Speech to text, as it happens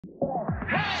What's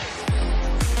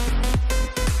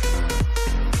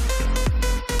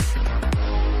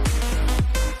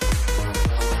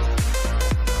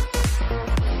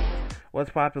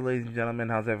poppin', ladies and gentlemen?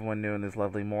 How's everyone doing this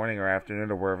lovely morning or afternoon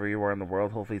or wherever you are in the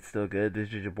world? Hopefully it's still good. This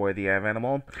is your boy, the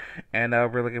Ivanimal, and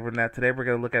we're looking for that today. We're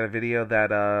going to look at a video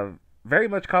that very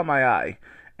much caught my eye,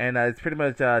 and it's pretty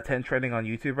much 10 trending on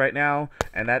YouTube right now,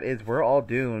 and that is We're All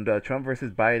Doomed, Trump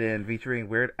versus Biden, featuring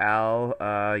Weird Al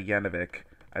Yankovic.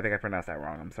 I think I pronounced that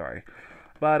wrong, I'm sorry.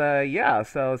 But yeah,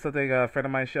 so something a friend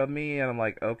of mine showed me, and I'm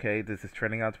like, okay, this is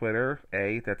trending on Twitter.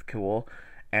 That's cool.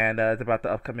 And it's about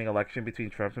the upcoming election between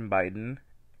Trump and Biden.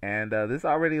 And this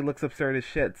already looks absurd as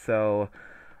shit, so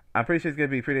I'm pretty sure it's going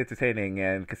to be pretty entertaining.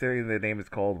 And considering the name is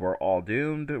called We're All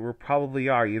Doomed, we probably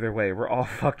are either way. We're all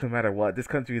fucked no matter what. This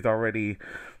country is already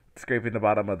scraping the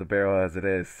bottom of the barrel as it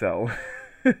is, so.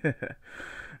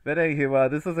 But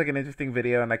anywho, this looks like an interesting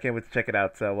video, and I can't wait to check it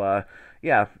out. So,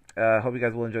 yeah, hope you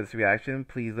guys will enjoy this reaction.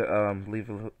 Please leave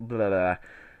the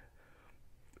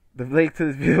link to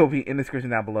this video will be in the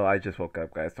description down below. I just woke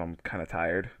up, guys, so I'm kind of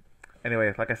tired.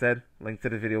 Anyway, like I said, link to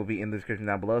the video will be in the description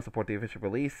down below. Support the official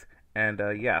release. And,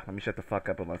 yeah, let me shut the fuck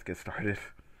up and let's get started.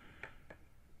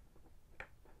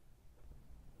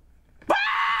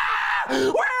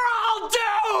 We're all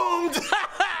doomed!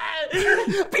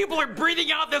 People are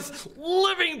breathing out this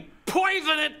living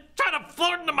poison and trying to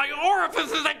float into my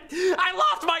orifices. I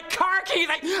lost my car keys.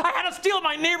 I had to steal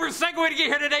my neighbor's Segway to get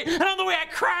here today. And on the way, I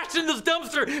crashed in this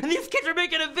dumpster. And these kids are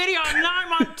making a video, and now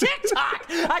I'm on TikTok.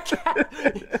 I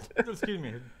can't. Excuse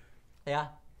me. Yeah?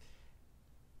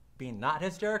 Being not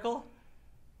hysterical?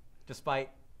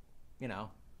 Despite, you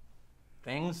know,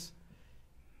 things?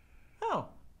 Oh,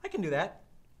 I can do that.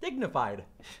 Dignified.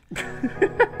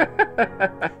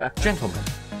 Gentlemen,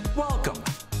 welcome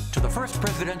to the first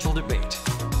presidential debate.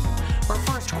 Our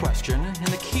first question in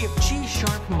the key of G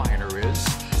sharp minor is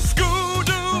Scoo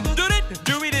doom doot it,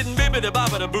 dooey didn't bibba da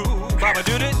baba da boo, baba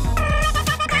doot it.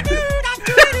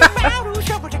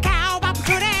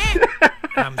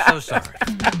 I'm so sorry.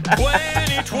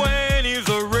 2020's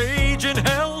a raging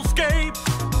hellscape.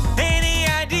 Any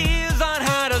ideas on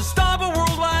how to stop a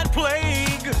worldwide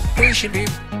plague? We should be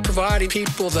providing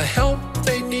people the help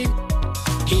they need.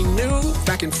 He knew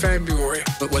back in February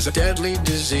it was a deadly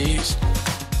disease.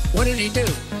 What did he do?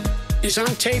 He's on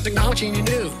tape acknowledging he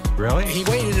knew. Really? He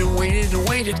waited and waited and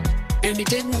waited, and he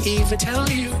didn't even tell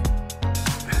you.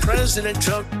 President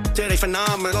Trump did a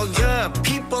phenomenal job.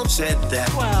 People said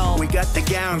that. Well, we got the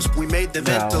gowns, we made the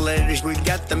ventilators, we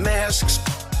got the masks.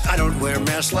 I don't wear a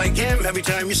mask like him. Every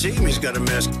time you see him, he's got a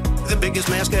mask. The biggest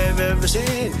mask I've ever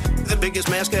seen. The biggest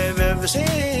mask I've ever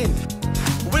seen.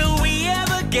 will we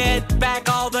ever get back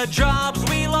all the jobs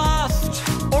we lost?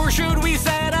 Or should we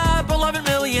set up 11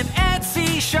 million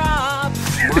Etsy shops?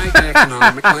 My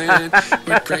economic plan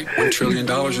would create $1 trillion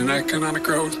in economic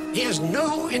growth. He has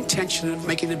no intention of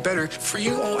making it better for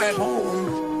you all at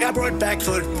home. I brought back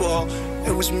football.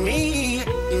 It was me.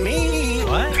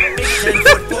 What? And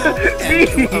football.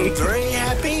 And I'm very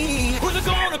happy. Who's it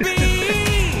gonna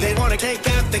be? They want to take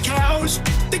out the cows.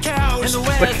 The cows. And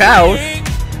the cows?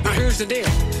 Now here's the deal.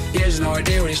 He has no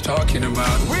idea what he's talking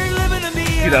about. We're living in the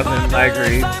He doesn't, I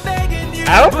agree. I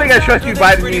I don't think I trust you,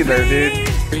 Biden, either, dude.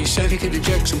 He said he could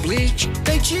inject some bleach.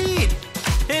 They cheat.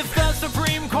 If the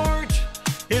Supreme Court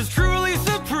is truly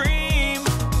supreme,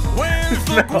 where's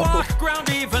the guac, ground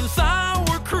beef, and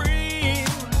sour cream?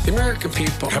 The American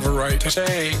people have a right to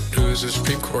say who's the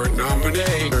Supreme Court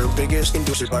nominee. Our biggest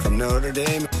endorser from Notre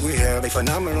Dame. We have a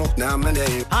phenomenal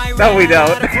nominee. No, we don't.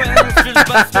 Out of questions,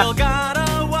 but still got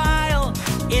a while.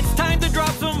 It's time to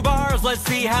drop some bars. Let's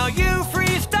see how you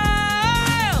freestyle.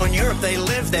 In Europe, they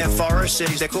live their forest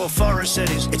cities. They're called forest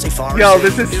cities. It's a forest Yo, city.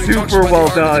 this is He talks super about well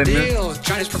the art done. of the deal.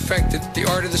 China's perfected the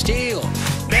art of the steal.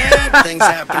 Bad things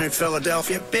happen in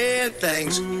Philadelphia. Bad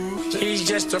things. He's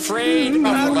just afraid of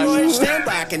I'm going to election. stand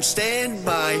back and stand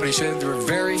by. He said there were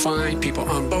very fine people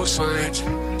on both sides.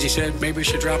 He said maybe we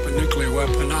should drop a nuclear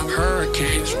weapon on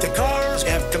hurricanes. The cars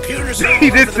have computers.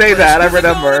 He did say that, I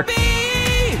remember.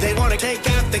 They want to take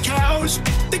out the cows.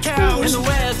 The cows. In the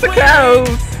West The Wing. cows!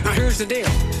 Now here's the deal.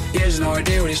 He has no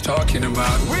idea what he's talking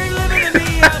about. We're living in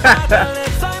the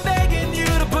apocalypse. I'm begging you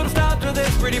to put a stop to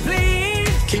this, pretty please.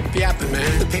 Keep yapping, The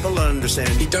man. people understand.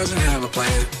 He doesn't have a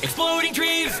plan. Exploding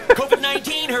trees,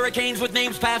 COVID-19, hurricanes with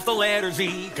names past the letter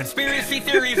Z, conspiracy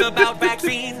theories about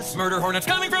vaccines, murder hornets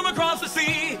coming from across the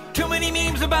sea. Too many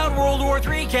memes about World War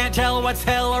III, can't tell what's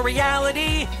hell or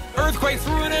reality. Earthquakes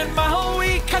ruining my whole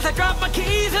week, cause I dropped my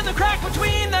keys in the crack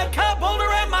between the cup holder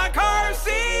and my car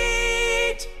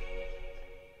seat.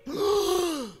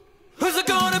 Who's it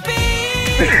gonna be?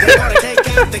 They want to take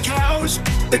The cows.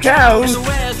 The cows. The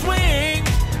West Wing.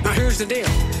 Now here's the deal.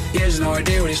 He has no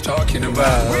idea what he's talking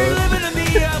about. We're living in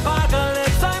the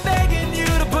apocalypse. I'm begging you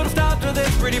to put a stop to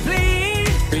this, pretty please.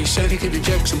 He said he could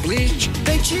inject some bleach.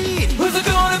 They cheat. Who's it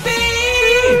gonna be?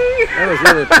 That was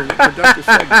really a productive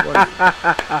segment.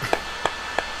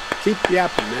 Keep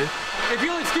yapping, man. If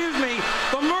you'll excuse me,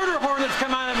 the murder hornets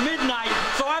come out at midnight,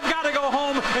 so I've got to go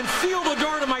home and seal the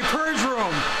door to my purge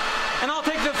room. And I'll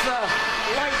take this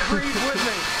light breeze with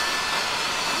me.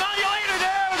 Smell you later,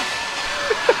 dude!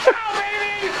 Ciao,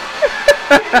 baby!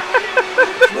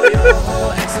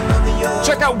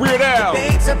 Check out Weird Al.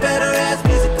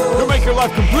 He'll make your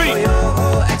life complete.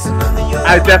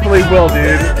 I definitely will,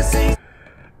 dude.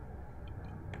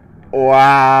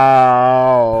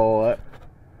 Wow.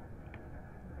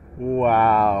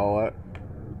 Wow.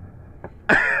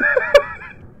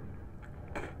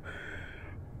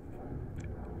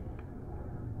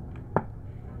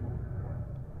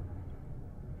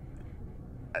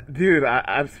 Dude,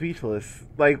 I'm speechless.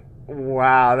 Like,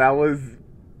 wow, that was...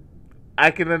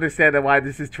 I can understand why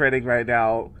this is trending right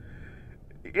now.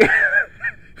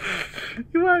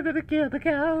 You wanted to kill the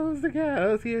cows,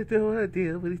 here's no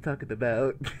idea what he's talking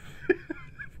about.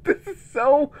 This is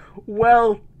so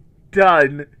well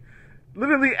done.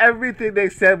 Literally everything they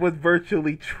said was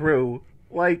virtually true.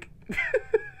 Like,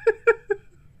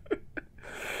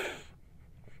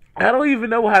 I don't even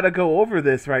know how to go over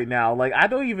this right now. Like, I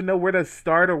don't even know where to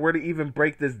start or where to even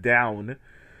break this down.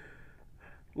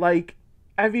 Like,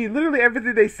 I mean, literally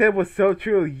everything they said was so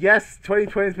true. Yes,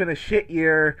 2020 has been a shit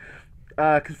year.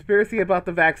 Conspiracy about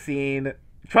the vaccine.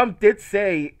 Trump did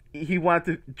say he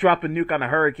wanted to drop a nuke on a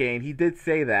hurricane. He did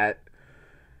say that.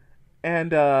 And,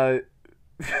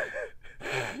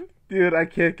 dude, I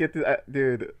can't get to...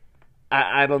 dude,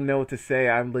 I don't know what to say.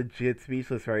 I'm legit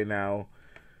speechless right now.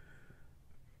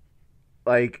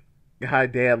 Like,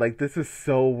 god damn, like, this is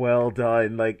so well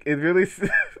done. Like, it really...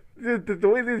 the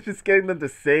way they're just getting them to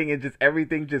sing and just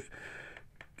everything just...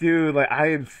 Dude, like,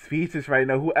 I am speechless right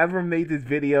now. Whoever made this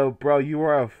video, bro, you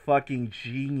are a fucking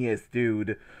genius,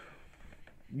 dude.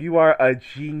 You are a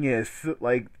genius.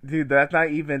 Like, dude, that's not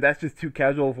even... That's just too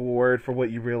casual of a word for what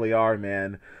you really are,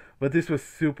 man. But this was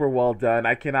super well done.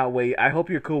 I cannot wait. I hope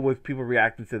you're cool with people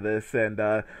reacting to this. And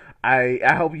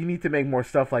I hope you need to make more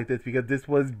stuff like this because this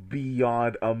was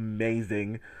beyond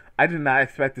amazing. I did not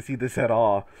expect to see this at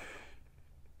all.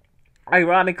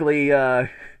 Ironically,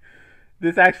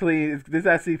 this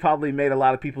actually probably made a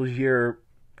lot of people's year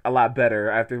a lot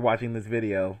better after watching this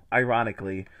video.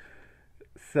 Ironically.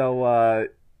 So,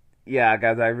 yeah,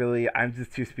 guys, I'm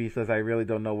just too speechless. I really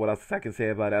don't know what else I can say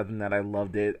about it other than that I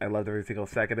loved it. I loved every single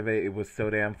second of it. It was so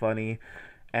damn funny.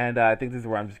 And I think this is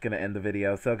where I'm just going to end the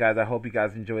video. So, guys, I hope you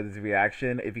guys enjoyed this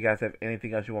reaction. If you guys have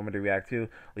anything else you want me to react to,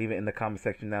 leave it in the comment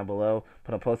section down below.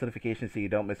 Put on post notifications so you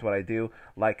don't miss what I do.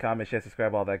 Like, comment, share,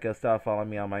 subscribe, all that good stuff. Follow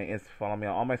me on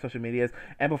all my social medias.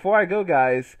 And before I go,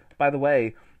 guys, by the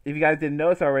way, if you guys didn't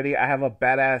notice already, I have a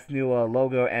badass new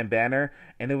logo and banner,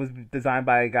 and it was designed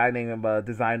by a guy named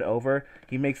Design Over.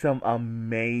 He makes some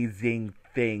amazing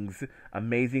things,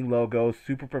 amazing logos,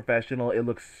 super professional. It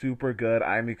looks super good.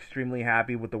 I'm extremely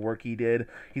happy with the work he did.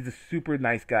 He's a super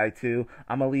nice guy too.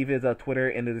 I'm gonna leave his Twitter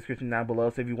in the description down below,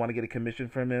 so if you want to get a commission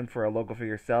from him for a logo for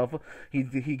yourself, he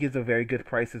gives a very good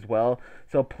price as well.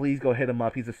 So please go hit him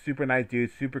up. He's a super nice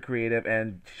dude, super creative,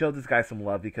 and show this guy some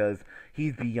love because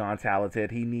he's beyond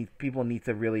talented. People need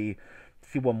to really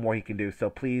see what more he can do. So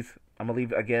please, I'm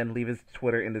gonna leave his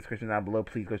Twitter in the description down below.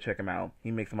 Please go check him out.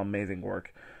 He makes some amazing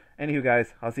work. Anywho,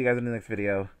 guys, I'll see you guys in the next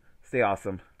video. Stay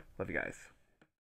awesome. Love you guys.